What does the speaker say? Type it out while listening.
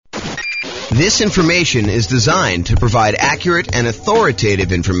This information is designed to provide accurate and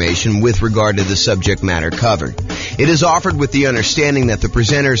authoritative information with regard to the subject matter covered. It is offered with the understanding that the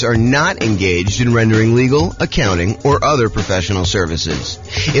presenters are not engaged in rendering legal, accounting, or other professional services.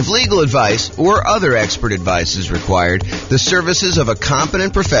 If legal advice or other expert advice is required, the services of a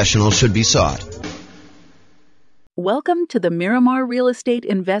competent professional should be sought. Welcome to the Miramar Real Estate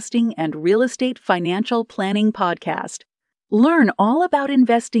Investing and Real Estate Financial Planning Podcast. Learn all about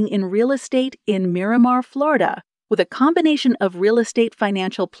investing in real estate in Miramar, Florida, with a combination of real estate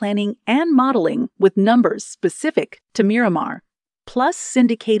financial planning and modeling with numbers specific to Miramar, plus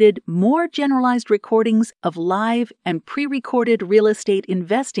syndicated, more generalized recordings of live and pre-recorded real estate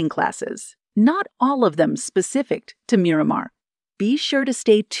investing classes, not all of them specific to Miramar. Be sure to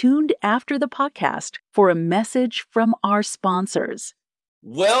stay tuned after the podcast for a message from our sponsors.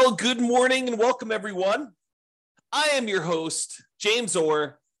 Well, good morning and welcome, everyone. I am your host, James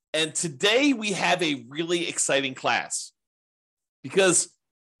Orr, and today we have a really exciting class because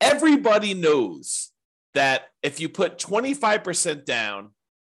everybody knows that if you put 25% down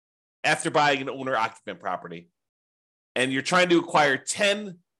after buying an owner-occupant property and you're trying to acquire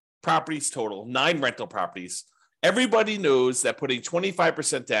 10 properties total, 9 rental properties, everybody knows that putting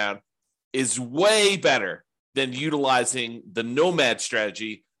 25% down is way better than utilizing the Nomad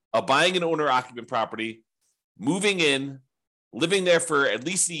strategy of buying an owner-occupant property, moving in, living there for at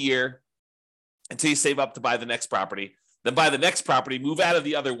least a year until you save up to buy the next property, then buy the next property, move out of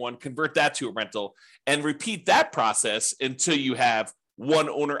the other one, convert that to a rental, and repeat that process until you have 1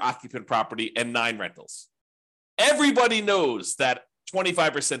 owner-occupant property and 9 rentals. Everybody knows that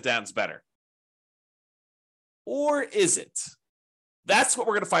 25% down is better. Or is it? That's what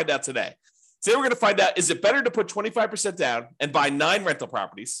we're going to find out today. Today we're going to find out, is it better to put 25% down and buy 9 rental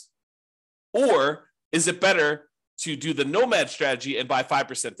properties? Or is it better to do the Nomad strategy and buy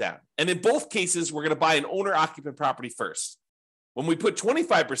 5% down? And in both cases, we're going to buy an owner-occupant property first. When we put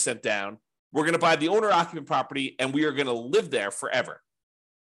 25% down, we're going to buy the owner-occupant property and we are going to live there forever.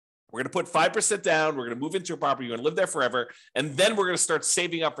 We're going to put 5% down. We're going to move into a property. You're going to live there forever. And then we're going to start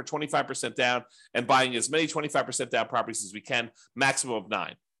saving up for 25% down and buying as many 25% down properties as we can, maximum of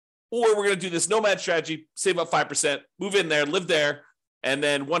 9. Or we're going to do this Nomad strategy, save up 5%, move in there, live there. And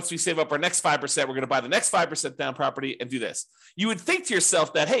then once we save up our next 5%, we're going to buy the next 5% down property and do this. You would think to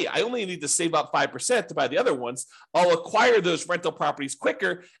yourself that, hey, I only need to save up 5% to buy the other ones. I'll acquire those rental properties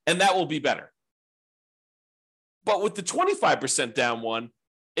quicker, and that will be better. But with the 25% down one,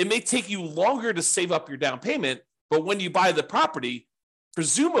 it may take you longer to save up your down payment, but when you buy the property,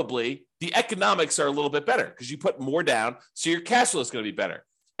 presumably the economics are a little bit better because you put more down, so your cash flow is going to be better.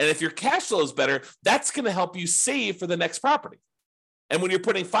 And if your cash flow is better, that's going to help you save for the next property. And when you're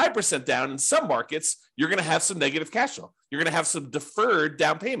putting 5% down in some markets, you're going to have some negative cash flow. You're going to have some deferred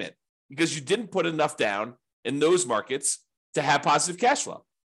down payment because you didn't put enough down in those markets to have positive cash flow.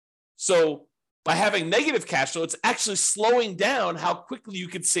 So by having negative cash flow, it's actually slowing down how quickly you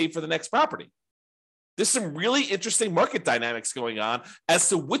can save for the next property. There's some really interesting market dynamics going on as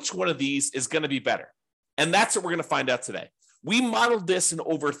to which one of these is going to be better. And that's what we're going to find out today. We modeled this in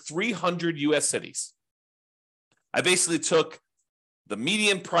over 300 US cities. I basically took the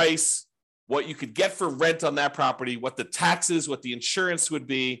median price, what you could get for rent on that property, what the taxes, what the insurance would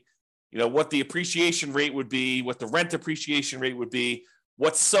be, what the appreciation rate would be, what the rent appreciation rate would be,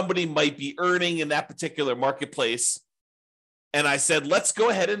 what somebody might be earning in that particular marketplace. And I said, let's go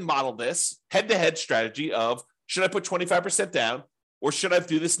ahead and model this head-to-head strategy of, should I put 25% down or should I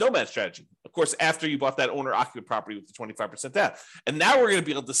do this Nomad strategy? Of course, after you bought that owner-occupant property with the 25% down. And now we're going to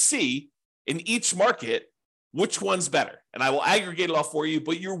be able to see in each market which one's better. And I will aggregate it all for you,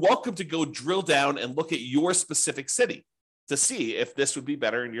 but you're welcome to go drill down and look at your specific city to see if this would be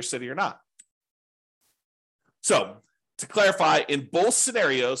better in your city or not. So to clarify, in both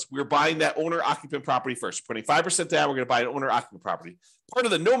scenarios, we're buying that owner-occupant property first. We're putting 5% down, we're going to buy an owner-occupant property. Part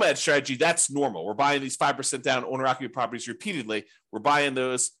of the Nomad strategy, that's normal. We're buying these 5% down owner-occupant properties repeatedly. We're buying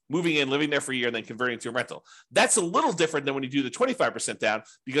those, moving in, living there for a year, and then converting to a rental. That's a little different than when you do the 25% down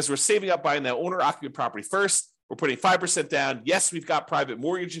because we're saving up buying that owner-occupant property first. We're putting 5% down. Yes, we've got private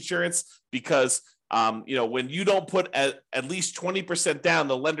mortgage insurance because when you don't put at least 20% down,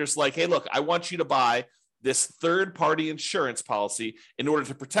 the lender's like, hey, look, I want you to buy this third-party insurance policy in order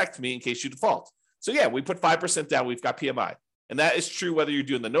to protect me in case you default. So yeah, we put 5% down, we've got PMI. And that is true whether you're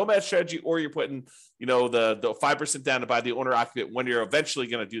doing the Nomad strategy or you're putting, the 5% down to buy the owner-occupant when you're eventually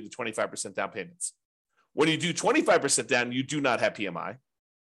going to do the 25% down payments. When you do 25% down, you do not have PMI.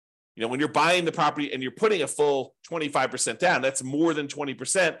 When you're buying the property and you're putting a full 25% down, that's more than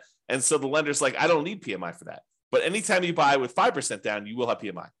 20%. And so the lender's like, I don't need PMI for that. But anytime you buy with 5% down, you will have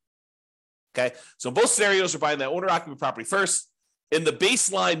PMI. Okay, so in both scenarios, we're buying that owner-occupant property first. In the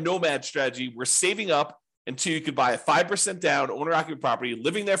baseline Nomad strategy, we're saving up until you could buy a 5% down owner-occupant property,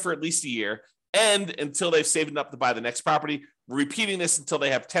 living there for at least a year, and until they've saved enough to buy the next property. We're repeating this until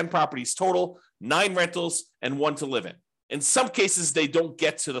they have 10 properties total, 9 rentals, and 1 to live in. In some cases, they don't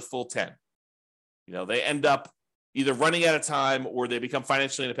get to the full 10. They end up either running out of time or they become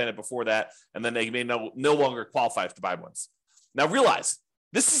financially independent before that, and then they may no longer qualify to buy ones. Now realize,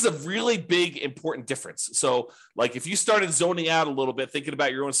 this is a really big, important difference. So like if you started zoning out a little bit, thinking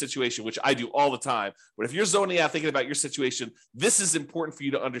about your own situation, which I do all the time, but if you're zoning out thinking about your situation, this is important for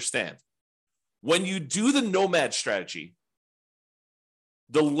you to understand. When you do the Nomad strategy,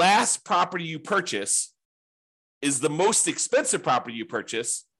 the last property you purchase is the most expensive property you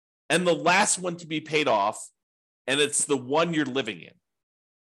purchase and the last one to be paid off, and it's the one you're living in.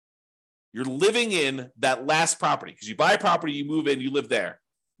 You're living in that last property because you buy a property, you move in, you live there.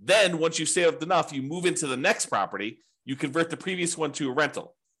 Then once you've saved enough, you move into the next property, you convert the previous one to a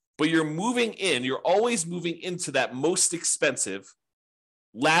rental. But you're moving in, you're always moving into that most expensive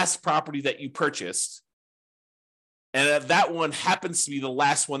last property that you purchased. And that one happens to be the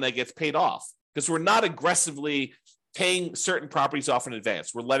last one that gets paid off because we're not aggressively paying certain properties off in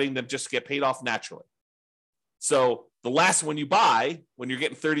advance. We're letting them just get paid off naturally. So the last one you buy when you're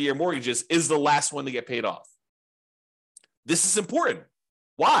getting 30-year mortgages is the last one to get paid off. This is important.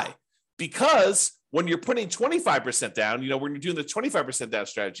 Why? Because when you're putting 25% down, when you're doing the 25% down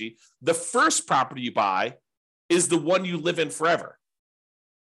strategy, the first property you buy is the one you live in forever.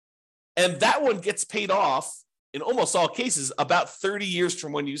 And that one gets paid off in almost all cases about 30 years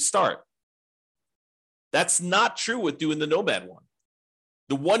from when you start. That's not true with doing the Nomad one.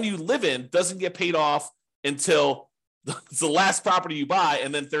 The one you live in doesn't get paid off until it's the last property you buy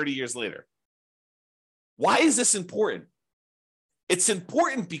and then 30 years later. Why is this important? It's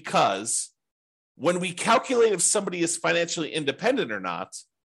important because when we calculate if somebody is financially independent or not,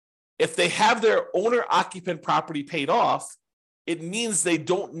 if they have their owner-occupant property paid off, it means they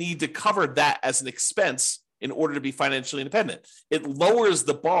don't need to cover that as an expense in order to be financially independent. It lowers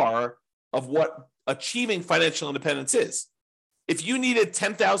the bar of what achieving financial independence is. If you needed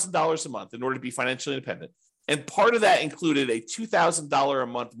 $10,000 a month in order to be financially independent, and part of that included a $2,000 a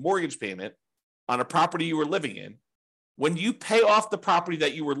month mortgage payment on a property you were living in, when you pay off the property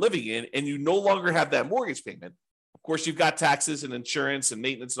that you were living in and you no longer have that mortgage payment, of course, you've got taxes and insurance and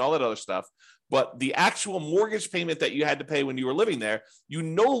maintenance and all that other stuff, but the actual mortgage payment that you had to pay when you were living there, you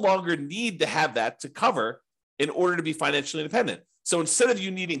no longer need to have that to cover in order to be financially independent. So instead of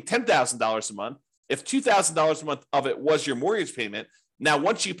you needing $10,000 a month, if $2,000 a month of it was your mortgage payment, now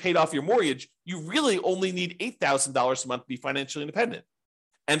once you paid off your mortgage, you really only need $8,000 a month to be financially independent.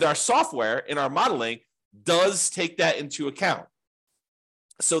 And our software in our modeling does take that into account.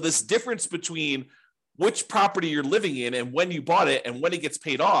 So this difference between which property you're living in and when you bought it and when it gets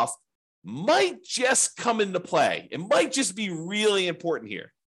paid off might just come into play. It might just be really important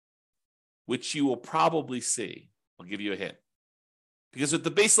here, which you will probably see. I'll give you a hint. Because with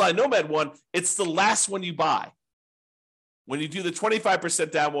the baseline Nomad one, it's the last one you buy. When you do the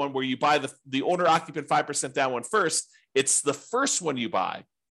 25% down one where you buy the owner-occupant 5% down one first, it's the first one you buy.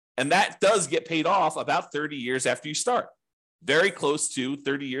 And that does get paid off about 30 years after you start. Very close to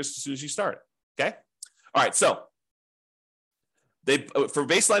 30 years as soon as you start. Okay? All right, so for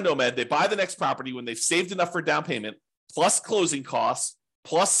baseline Nomad, they buy the next property when they've saved enough for down payment, plus closing costs,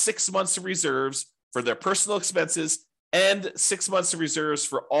 plus 6 months of reserves for their personal expenses, and 6 months of reserves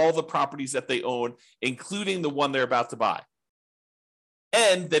for all the properties that they own, including the one they're about to buy.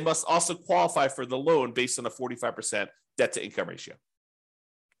 And they must also qualify for the loan based on a 45% debt to income ratio.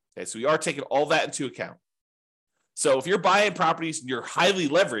 Okay, so we are taking all that into account. So if you're buying properties and you're highly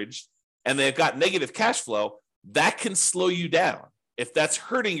leveraged and they've got negative cash flow, that can slow you down if that's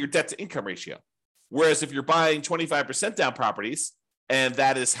hurting your debt to income ratio. Whereas if you're buying 25% down properties and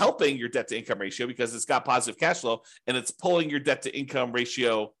that is helping your debt to income ratio because it's got positive cash flow and it's pulling your debt to income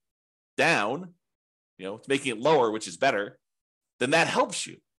ratio down, it's making it lower, which is better, then that helps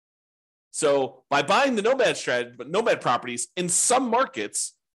you. So by buying the Nomad strategy, but Nomad properties in some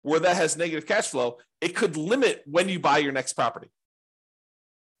markets where that has negative cash flow, it could limit when you buy your next property.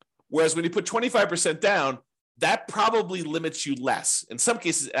 Whereas when you put 25% down, that probably limits you less. In some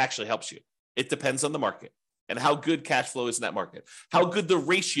cases, it actually helps you. It depends on the market and how good cash flow is in that market, how good the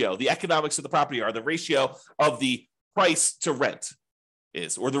ratio, the economics of the property are, the ratio of the price to rent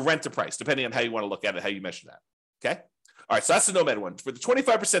is, or the rent to price, depending on how you want to look at it, how you measure that. Okay? All right, so that's the Nomad one. For the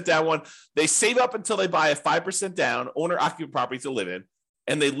 25% down one, they save up until they buy a 5% down owner-occupant property to live in,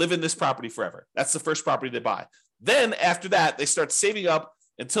 and they live in this property forever. That's the first property they buy. Then after that, they start saving up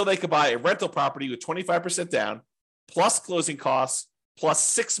until they could buy a rental property with 25% down, plus closing costs, plus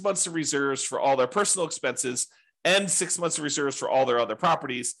 6 months of reserves for all their personal expenses, and 6 months of reserves for all their other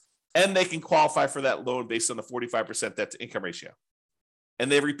properties. And they can qualify for that loan based on the 45% debt to income ratio.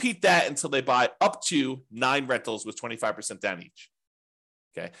 And they repeat that until they buy up to 9 rentals with 25% down each.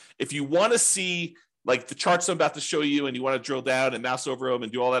 Okay. If you want to see like the charts I'm about to show you and you want to drill down and mouse over them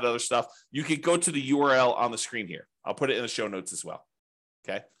and do all that other stuff, you can go to the URL on the screen here. I'll put it in the show notes as well.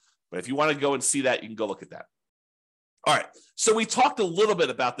 Okay. But if you want to go and see that, you can go look at that. All right. So we talked a little bit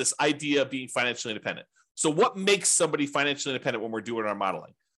about this idea of being financially independent. So what makes somebody financially independent when we're doing our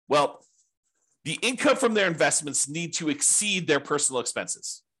modeling? Well, the income from their investments need to exceed their personal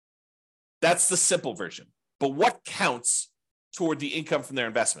expenses. That's the simple version. But what counts toward the income from their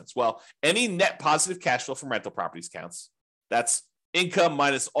investments? Well, any net positive cash flow from rental properties counts. That's income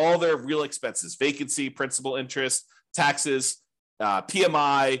minus all their real expenses, vacancy, principal, interest, taxes,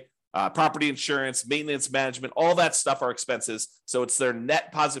 PMI, property insurance, maintenance management, all that stuff are expenses. So it's their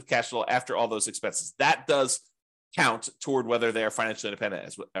net positive cash flow after all those expenses. That does count toward whether they are financially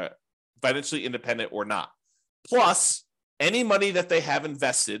independent or not. Plus, any money that they have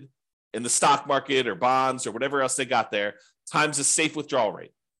invested in the stock market or bonds or whatever else they got there times a safe withdrawal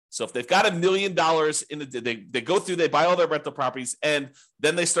rate. So if they've got $1 million they go through, they buy all their rental properties, and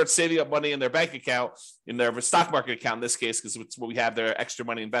then they start saving up money in their bank account, in their stock market account in this case, because it's what we have their extra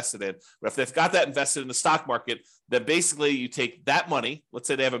money invested in. But if they've got that invested in the stock market, then basically you take that money, let's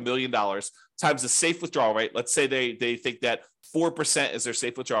say they have $1 million, times the safe withdrawal rate. Let's say they think that 4% is their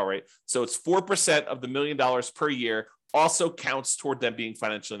safe withdrawal rate. So it's 4% of the $1 million per year also counts toward them being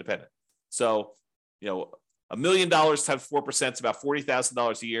financially independent. So, $1 million times 4% is about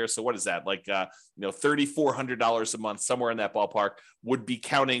 $40,000 a year. So what is that? Like, $3,400 a month, somewhere in that ballpark would be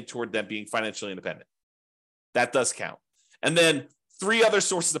counting toward them being financially independent. That does count. And then 3 other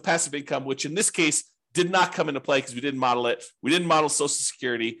sources of passive income, which in this case did not come into play because we didn't model it. We didn't model Social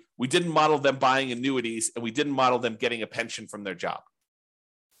Security. We didn't model them buying annuities, and we didn't model them getting a pension from their job.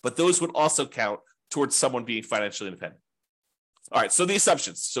 But those would also count towards someone being financially independent. All right, so the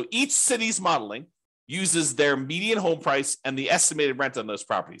assumptions. So each city's modeling uses their median home price and the estimated rent on those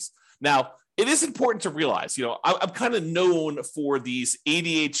properties. Now, it is important to realize, I'm kind of known for these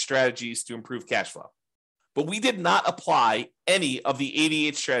 88 strategies to improve cash flow, but we did not apply any of the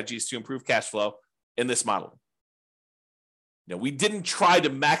 88 strategies to improve cash flow in this modeling. We didn't try to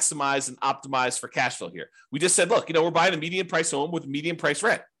maximize and optimize for cash flow here. We just said, look, we're buying a median price home with median price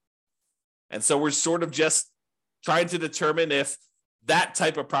rent. And so we're sort of just trying to determine if that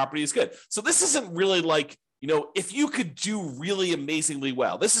type of property is good. So this isn't really like, if you could do really amazingly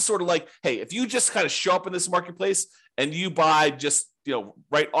well. This is sort of like, hey, if you just kind of show up in this marketplace and you buy just,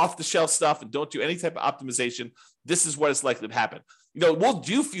 right off the shelf stuff and don't do any type of optimization, this is what is likely to happen. We'll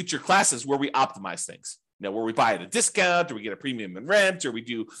do future classes where we optimize things, where we buy at a discount or we get a premium in rent or we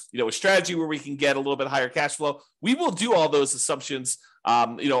do, a strategy where we can get a little bit higher cash flow. We will do all those assumptions,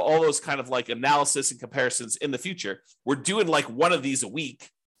 all those kind of like analysis and comparisons in the future. We're doing like one of these a week,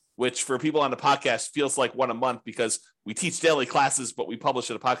 which for people on the podcast feels like one a month because we teach daily classes, but we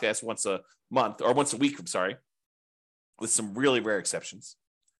publish a podcast once a month or once a week, with some really rare exceptions.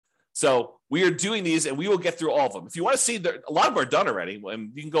 So we are doing these and we will get through all of them. If you want to see, a lot of them are done already.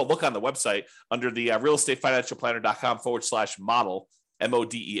 And you can go look on the website under the realestatefinancialplanner.com/model,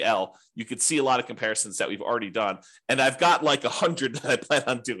 MODEL. You could see a lot of comparisons that we've already done. And I've got like 100 that I plan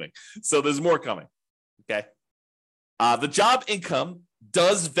on doing. So there's more coming. Okay. The job income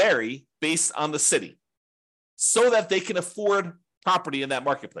does vary based on the city so that they can afford property in that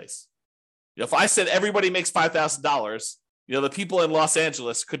marketplace. If I said everybody makes $5,000, the people in Los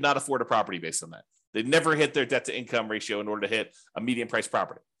Angeles could not afford a property based on that. They'd never hit their debt to income ratio in order to hit a median price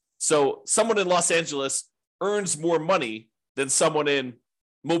property. So someone in Los Angeles earns more money than someone in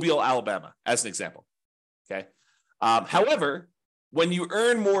Mobile, Alabama, as an example. Okay. However, when you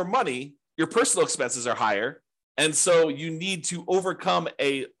earn more money, your personal expenses are higher. And so you need to overcome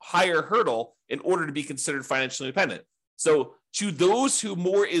a higher hurdle in order to be considered financially independent. So to those who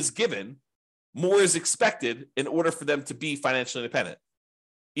more is given, more is expected in order for them to be financially independent.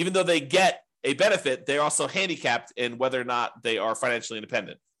 Even though they get a benefit, they're also handicapped in whether or not they are financially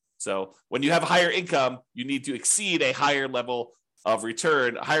independent. So when you have a higher income, you need to exceed a higher level of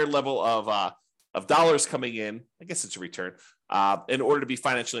return, a higher level of dollars coming in, I guess it's a return, in order to be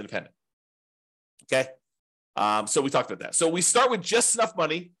financially independent. Okay. So we talked about that. So we start with just enough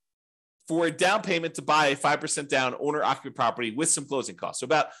money for a down payment to buy a 5% down owner-occupant property with some closing costs. So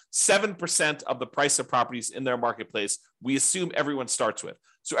about 7% of the price of properties in their marketplace, we assume everyone starts with.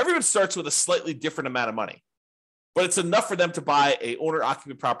 So everyone starts with a slightly different amount of money. but it's enough for them to buy a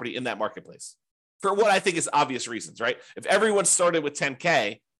owner-occupant property in that marketplace for what I think is obvious reasons, right? If everyone started with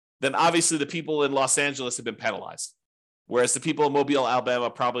 10K, then obviously the people in Los Angeles have been penalized, whereas the people in Mobile, Alabama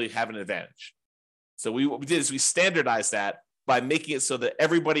probably have an advantage. So what we did is we standardized that by making it so that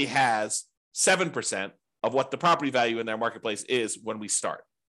everybody has 7% of what the property value in their marketplace is when we start.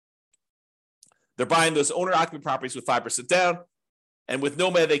 They're buying those owner-occupant properties with 5% down, and with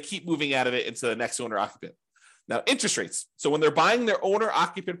Nomad, they keep moving out of it into the next owner-occupant. Now, interest rates. So when they're buying their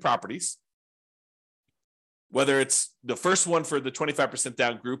owner-occupant properties, whether it's the first one for the 25%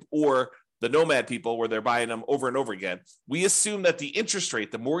 down group or the Nomad people where they're buying them over and over again, we assume that the interest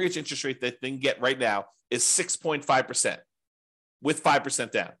rate, the mortgage interest rate that they can get right now is 6.5% with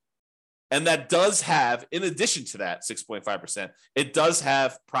 5% down. And that does have, in addition to that 6.5%, it does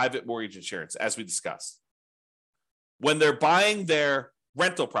have private mortgage insurance, as we discussed. When they're buying their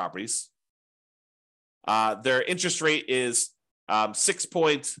rental properties, their interest rate is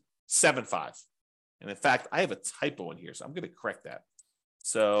 6.75. And in fact, I have a typo in here, so I'm going to correct that.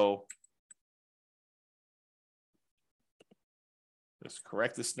 So let's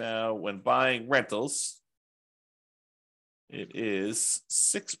correct this now. When buying rentals, it is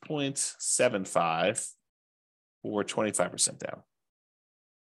 6.75 or 25% down.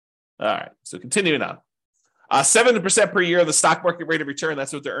 All right, so continuing on. 7% per year of the stock market rate of return.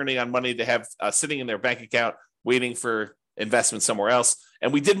 That's what they're earning on money they have sitting in their bank account, waiting for investment somewhere else.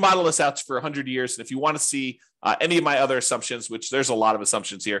 And we did model this out for 100 years. And if you want to see any of my other assumptions, which there's a lot of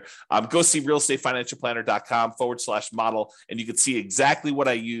assumptions here, go see realestatefinancialplanner.com/model, and you can see exactly what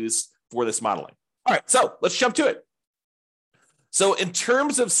I use for this modeling. All right, so let's jump to it. So in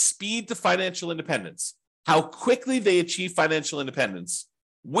terms of speed to financial independence, how quickly they achieve financial independence,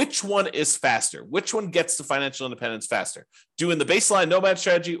 which one is faster? Which one gets to financial independence faster? Doing the baseline Nomad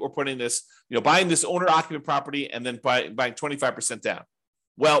strategy or putting this, buying this owner-occupant property and then buying 25% down?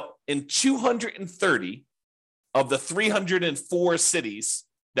 Well, in 230 of the 304 cities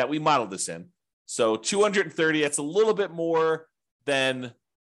that we modeled this in, so 230, that's a little bit more than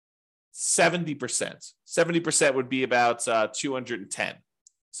 70%. 70% would be about 210.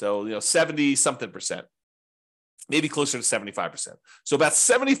 So, 70 something percent. Maybe closer to 75%. So about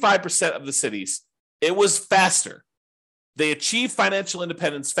 75% of the cities, it was faster. They achieved financial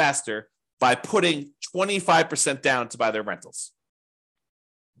independence faster by putting 25% down to buy their rentals.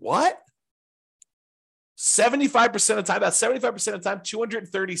 What? 75% of the time, about 75% of the time,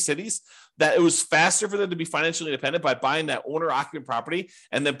 230 cities, that it was faster for them to be financially independent by buying that owner-occupant property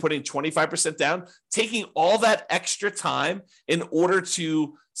and then putting 25% down, taking all that extra time in order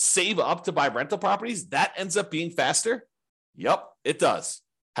to save up to buy rental properties. That ends up being faster? Yep, it does.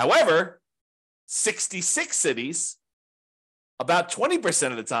 However, 66 cities, about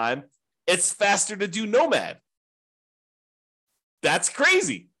 20% of the time, it's faster to do Nomad. That's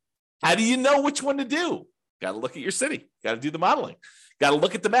crazy. How do you know which one to do? Got to look at your city. Got to do the modeling. Got to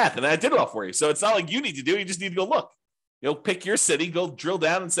look at the math. And I did it all for you. So it's not like you need to do it. You just need to go look. Pick your city, go drill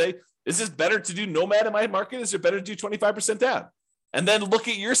down and say, is this better to do Nomad in my market? Is it better to do 25% down? And then look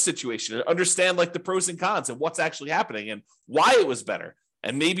at your situation and understand the pros and cons and what's actually happening and why it was better.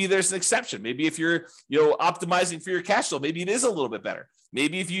 And maybe there's an exception. Maybe if you're, optimizing for your cash flow, maybe it is a little bit better.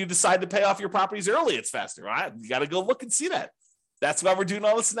 Maybe if you decide to pay off your properties early, it's faster. Right? You got to go look and see that. That's why we're doing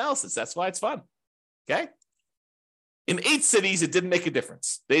all this analysis. That's why it's fun. Okay. In 8 cities, it didn't make a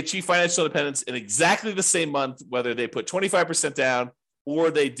difference. They achieved financial independence in exactly the same month, whether they put 25% down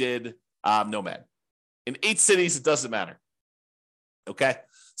or they did Nomad. In 8 cities, it doesn't matter. Okay.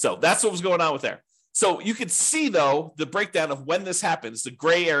 So that's what was going on with there. So you can see, though, the breakdown of when this happens. The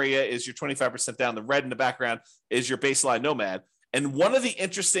gray area is your 25% down. The red in the background is your baseline Nomad. And one of the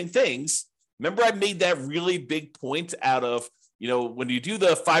interesting things, remember I made that really big point out of, when you do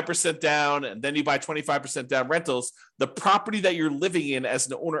the 5% down and then you buy 25% down rentals, the property that you're living in as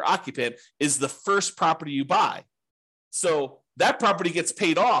an owner occupant is the first property you buy. So that property gets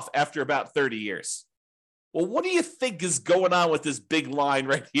paid off after about 30 years. Well, what do you think is going on with this big line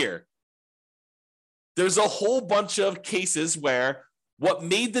right here? There's a whole bunch of cases where what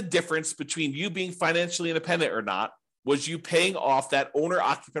made the difference between you being financially independent or not was you paying off that owner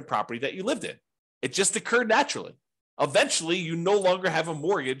occupant property that you lived in. It just occurred naturally. Eventually, you no longer have a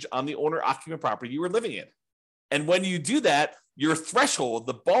mortgage on the owner-occupant property you were living in. And when you do that, your threshold,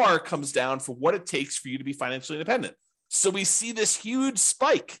 the bar comes down for what it takes for you to be financially independent. So we see this huge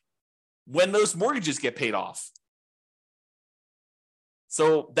spike when those mortgages get paid off.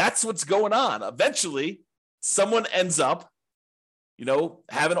 So that's what's going on. Eventually, someone ends up,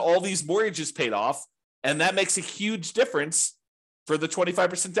 having all these mortgages paid off, and that makes a huge difference for the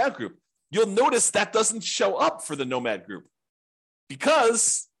 25% down group. you'll notice that doesn't show up for the Nomad group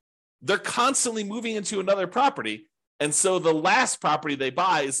because they're constantly moving into another property. And so the last property they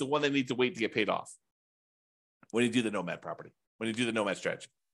buy is the one they need to wait to get paid off when you do the Nomad property, when you do the Nomad strategy.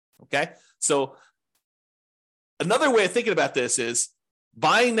 Okay. So another way of thinking about this is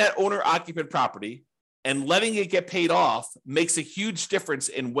buying that owner-occupant property and letting it get paid off makes a huge difference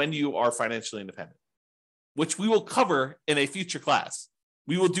in when you are financially independent, which we will cover in a future class.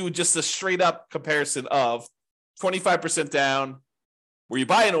 We will do just a straight up comparison of 25% down where you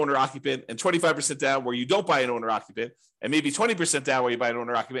buy an owner-occupant and 25% down where you don't buy an owner-occupant, and maybe 20% down where you buy an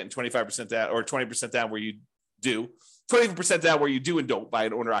owner-occupant and 25% down, or 20% down where you do, 20% down where you do and don't buy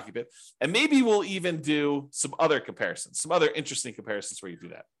an owner-occupant. And maybe we'll even do some other comparisons, some other interesting comparisons where you do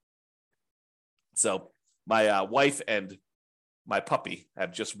that. So my wife and my puppy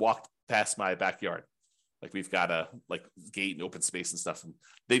have just walked past my backyard. Like we've got a gate and open space and stuff. And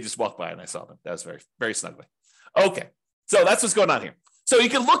they just walked by and I saw them. That was very, very snuggly. Okay. So that's what's going on here. So you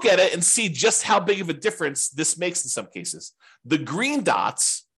can look at it and see just how big of a difference this makes in some cases. The green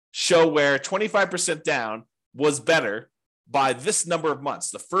dots show where 25% down was better by this number of months.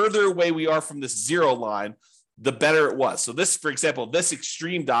 The further away we are from this zero line, the better it was. So this, for example, this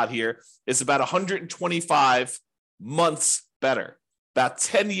extreme dot here is about 125 months better, about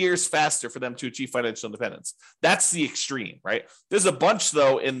 10 years faster for them to achieve financial independence. That's the extreme, right? There's a bunch,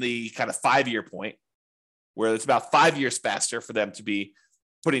 though, in the kind of 5-year point where it's about 5 years faster for them to be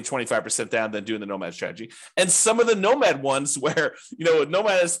putting 25% down than doing the Nomad strategy. And some of the Nomad ones where,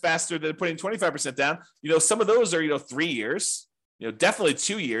 Nomad is faster than putting 25% down, some of those are, 3 years, definitely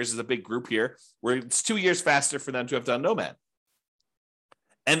 2 years is a big group here where it's 2 years faster for them to have done Nomad.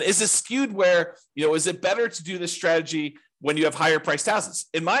 And is it skewed where, is it better to do this strategy when you have higher priced houses?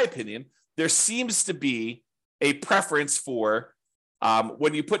 In my opinion, there seems to be a preference for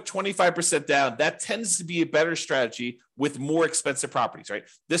when you put 25% down, that tends to be a better strategy with more expensive properties, right?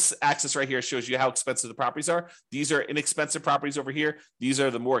 This axis right here shows you how expensive the properties are. These are inexpensive properties over here. These are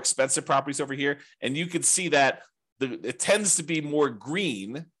the more expensive properties over here. And you can see that it tends to be more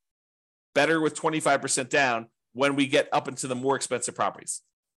green, better with 25% down when we get up into the more expensive properties.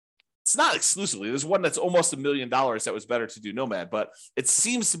 It's not exclusively. There's one that's almost $1 million that was better to do Nomad, but it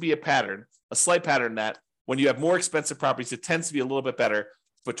seems to be a pattern, a slight pattern that when you have more expensive properties, it tends to be a little bit better to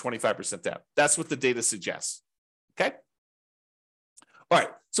put 25% down. That's what the data suggests. Okay. All right.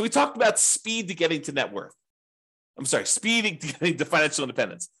 So we talked about speed to getting to net worth. Speed to getting to financial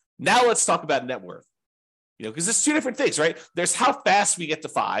independence. Now let's talk about net worth. Because there's two different things, right? There's how fast we get to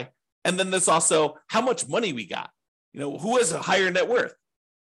FI, and then there's also how much money we got. Who has a higher net worth?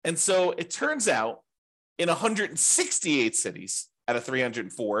 And so it turns out in 168 cities out of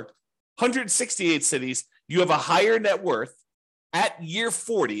 304, 168 cities, you have a higher net worth at year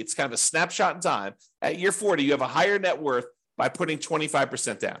 40. It's kind of a snapshot in time. At year 40, you have a higher net worth by putting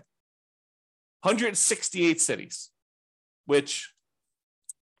 25% down. 168 cities, which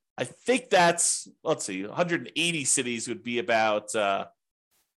I think that's, 180 cities would be about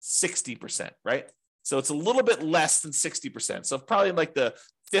 60%, right? So it's a little bit less than 60%. So probably like the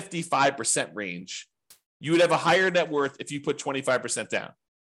 55% range, you would have a higher net worth if you put 25% down.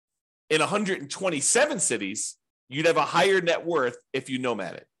 In 127 cities, you'd have a higher net worth if you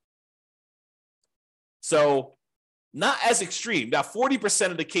Nomad it. So not as extreme. Now,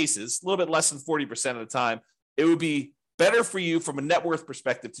 40% of the cases, a little bit less than 40% of the time, it would be better for you from a net worth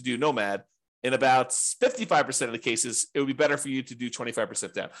perspective to do Nomad. In about 55% of the cases, it would be better for you to do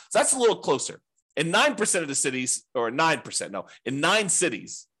 25% down. So that's a little closer. In 9% of the cities, or 9%, no, in 9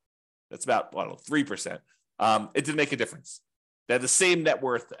 cities, that's about, 3%, it didn't make a difference. They had the same net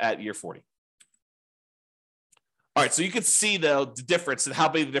worth at year 40. All right, so you can see, though, the difference and how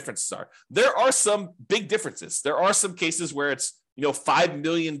big the differences are. There are some big differences. There are some cases where it's, $5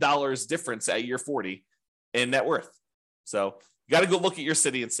 million difference at year 40 in net worth. So you got to go look at your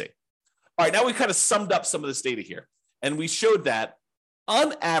city and see. All right, now we kind of summed up some of this data here. And we showed that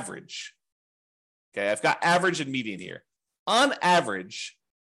on average, okay, I've got average and median here. On average,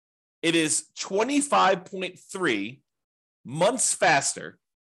 it is 25.3 months faster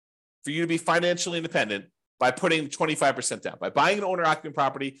for you to be financially independent by putting 25% down, by buying an owner-occupant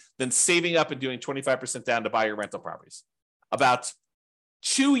property, then saving up and doing 25% down to buy your rental properties. About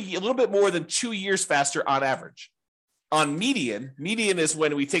a little bit more than 2 years faster on average. On median is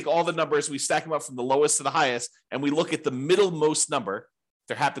when we take all the numbers, we stack them up from the lowest to the highest, and we look at the middlemost number.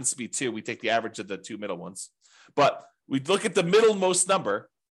 There happens to be 2. We take the average of the 2 middle ones. But we look at the middlemost number,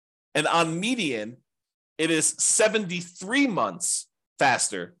 and on median, it is 73 months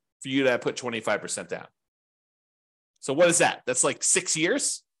faster for you to put 25% down. So what is that? That's like 6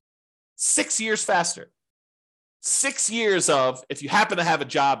 years? 6 years faster. 6 years of, if you happen to have a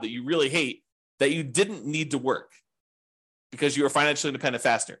job that you really hate, that you didn't need to work because you were financially independent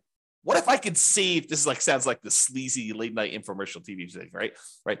faster. What if I could save, this is like, sounds like the sleazy late night infomercial TV thing, right?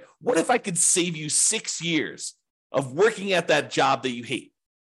 Right. What if I could save you 6 years of working at that job that you hate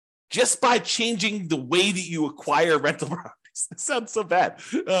just by changing the way that you acquire rental properties? That sounds so bad.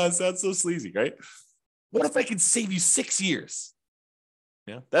 It sounds so sleazy, right? What if I could save you 6 years?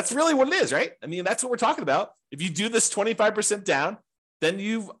 Yeah, that's really what it is, right? I mean, that's what we're talking about. If you do this 25% down, then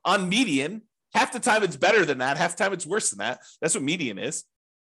you've, on median, half the time it's better than that. Half the time it's worse than that. That's what median is.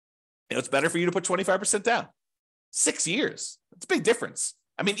 It's better for you to put 25% down. 6 years. That's a big difference.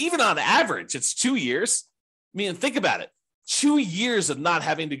 I mean, even on average, it's 2 years. I mean, think about it. 2 years of not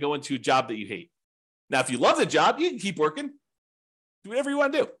having to go into a job that you hate. Now, if you love the job, you can keep working. Do whatever you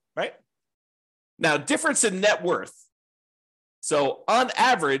want to do, right? Now, difference in net worth. So on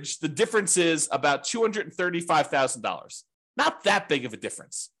average, the difference is about $235,000. Not that big of a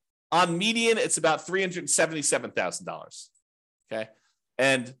difference. On median, it's about $377,000. Okay.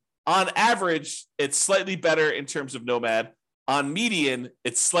 And on average, it's slightly better in terms of Nomad. On median,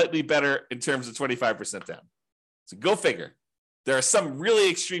 it's slightly better in terms of 25% down. So go figure. There are some really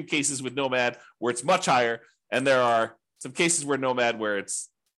extreme cases with Nomad where it's much higher, and there are some cases where Nomad where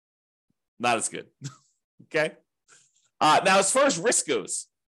it's not as good. Okay. Now, as far as risk goes,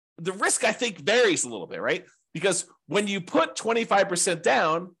 the risk, I think, varies a little bit, right? Because when you put 25%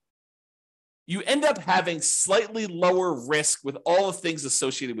 down, you end up having slightly lower risk with all the things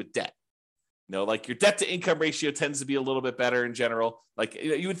associated with debt. You know, like your debt to income ratio tends to be a little bit better in general. Like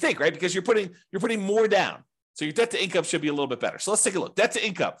you would think, right? Because you're putting more down. So your debt to income should be a little bit better. So let's take a look. Debt to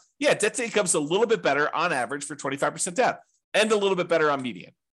income. Yeah, debt to income is a little bit better on average for 25% down and a little bit better on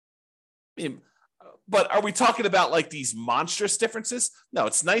median. I mean, but are we talking about like these monstrous differences? No,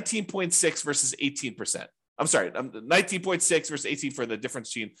 it's 19.6 versus 18%. I'm sorry, 19.6 versus 18 for the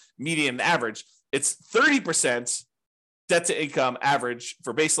difference between median and average. It's 30% debt to income average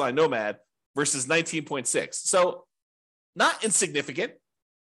for baseline Nomad versus 19.6. So not insignificant,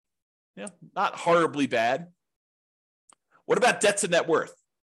 not horribly bad. What about debt to net worth?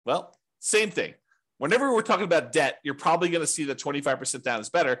 Well, same thing. Whenever we're talking about debt, you're probably going to see that 25% down is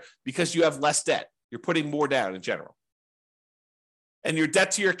better because you have less debt. You're putting more down in general. And your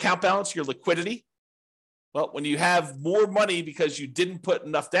debt to your account balance, your liquidity. Well, when you have more money because you didn't put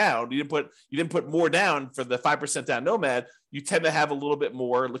enough down, you didn't put more down for the 5% down Nomad, you tend to have a little bit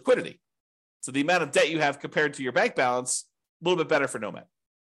more liquidity. So the amount of debt you have compared to your bank balance, a little bit better for Nomad.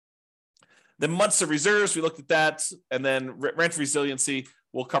 Then months of reserves, we looked at that, and then rent resiliency,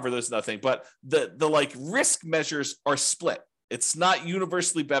 we'll cover those another thing. But the like risk measures are split. It's not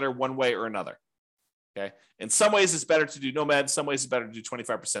universally better one way or another. Okay. In some ways, it's better to do Nomad. In some ways, it's better to do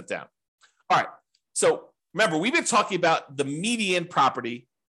 25% down. All right. So remember, we've been talking about the median property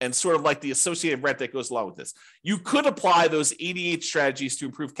and sort of like the associated rent that goes along with this. You could apply those 88 strategies to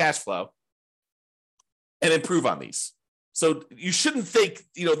improve cash flow and improve on these. So you shouldn't think,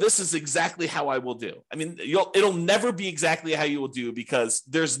 this is exactly how I will do. I mean, it'll never be exactly how you will do because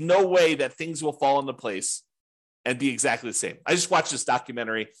there's no way that things will fall into place and be exactly the same. I just watched this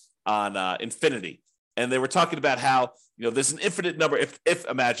documentary on Infinity, and they were talking about how, there's an infinite number. If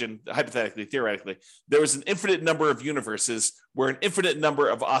imagine, hypothetically, theoretically, there was an infinite number of universes where an infinite number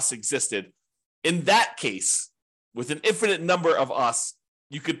of us existed. In that case, with an infinite number of us,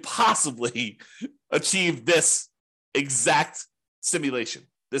 you could possibly achieve this exact simulation,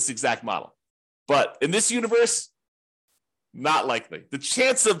 this exact model. But in this universe, not likely. The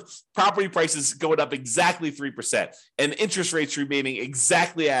chance of property prices going up exactly 3% and interest rates remaining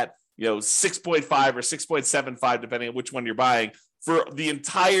exactly at 6.5 or 6.75, depending on which one you're buying, for the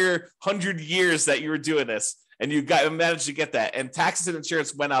entire 100 years that you were doing this, and you managed to get that, and taxes and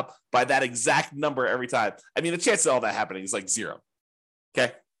insurance went up by that exact number every time. I mean, the chance of all that happening is like zero.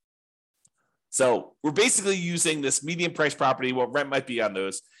 Okay. So we're basically using this median price property, what rent might be on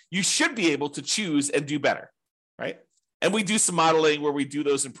those. You should be able to choose and do better, right? And we do some modeling where we do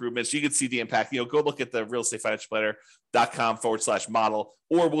those improvements. You can see the impact. Go look at the realestatefinancialplanner.com/model,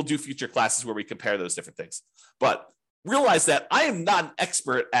 or we'll do future classes where we compare those different things. But realize that I am not an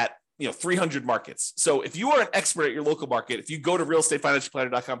expert at 300 markets. So if you are an expert at your local market, if you go to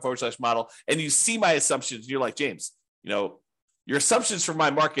realestatefinancialplanner.com/model and you see my assumptions, you're like, James, your assumptions for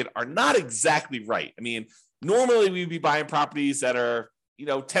my market are not exactly right. I mean, normally we'd be buying properties that are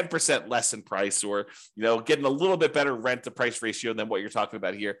 10% less in price, or, getting a little bit better rent to price ratio than what you're talking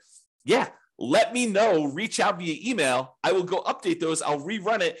about here. Yeah. Let me know, reach out via email. I will go update those. I'll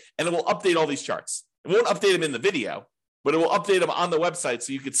rerun it and it will update all these charts. It won't update them in the video, but it will update them on the website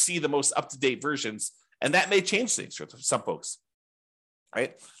so you could see the most up-to-date versions. And that may change things for some folks,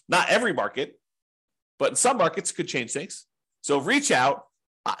 right? Not every market, but in some markets could change things. So reach out.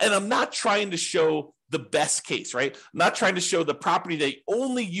 And I'm not trying to show the best case, right? I'm not trying to show the property that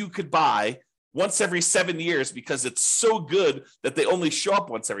only you could buy once every 7 years because it's so good that they only show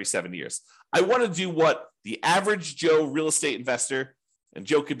up once every 7 years. I want to do what the average Joe real estate investor, and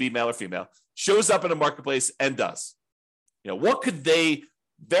Joe could be male or female, shows up in a marketplace and does. What could they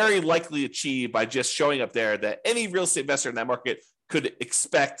very likely achieve by just showing up there that any real estate investor in that market could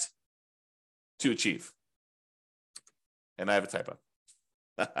expect to achieve? And I have a typo.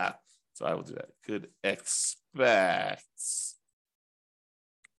 So I will do that. Could expect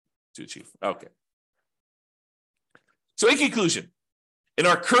to achieve. Okay. So in conclusion, in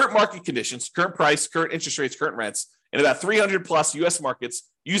our current market conditions, current price, current interest rates, current rents, in about 300 plus US markets,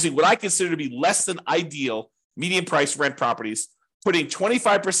 using what I consider to be less than ideal median price rent properties, putting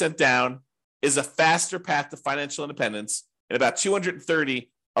 25% down is a faster path to financial independence in about 230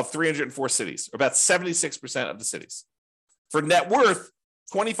 of 304 cities, or about 76% of the cities. For net worth,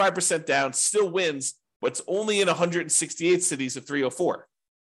 25% down still wins, but it's only in 168 cities of 304.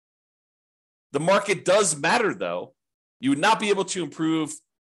 The market does matter, though. You would not be able to improve.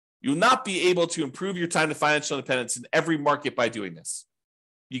 You will not be able to improve your time to financial independence in every market by doing this.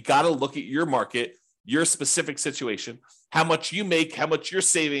 You got to look at your market, your specific situation, how much you make, how much you're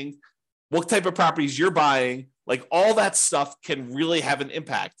saving, what type of properties you're buying. Like all that stuff can really have an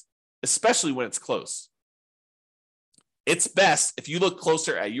impact, especially when it's close. It's best if you look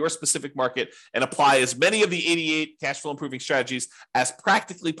closer at your specific market and apply as many of the 88 cash flow improving strategies as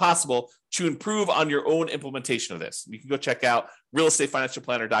practically possible to improve on your own implementation of this. You can go check out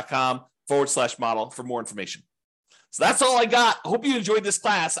realestatefinancialplanner.com/model for more information. So that's all I got. I hope you enjoyed this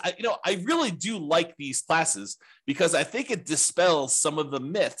class. I really do like these classes because I think it dispels some of the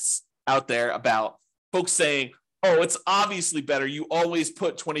myths out there about folks saying, oh, it's obviously better. You always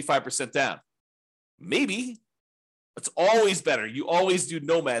put 25% down. Maybe. It's always better. You always do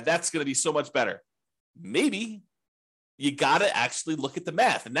Nomad. That's going to be so much better. Maybe. You got to actually look at the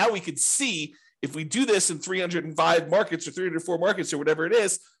math. And now we can see if we do this in 305 markets or 304 markets or whatever it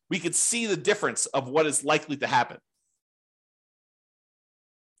is, we could see the difference of what is likely to happen.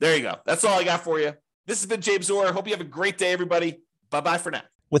 There you go. That's all I got for you. This has been James Orr. Hope you have a great day, everybody. Bye-bye for now.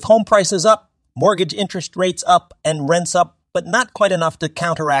 With home prices up, mortgage interest rates up, and rents up, but not quite enough to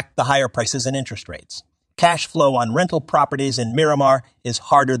counteract the higher prices and interest rates. Cash flow on rental properties in Miramar is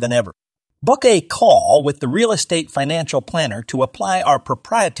harder than ever. Book a call with the Real Estate Financial Planner to apply our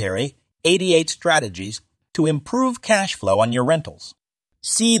proprietary 88 strategies to improve cash flow on your rentals.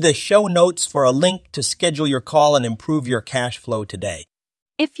 See the show notes for a link to schedule your call and improve your cash flow today.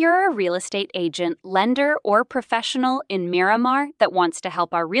 If you're a real estate agent, lender, or professional in Miramar that wants to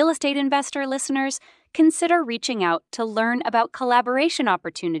help our real estate investor listeners, consider reaching out to learn about collaboration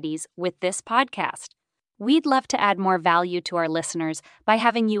opportunities with this podcast. We'd love to add more value to our listeners by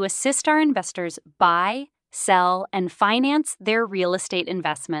having you assist our investors buy, sell, and finance their real estate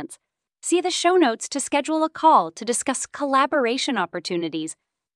investments. See the show notes to schedule a call to discuss collaboration opportunities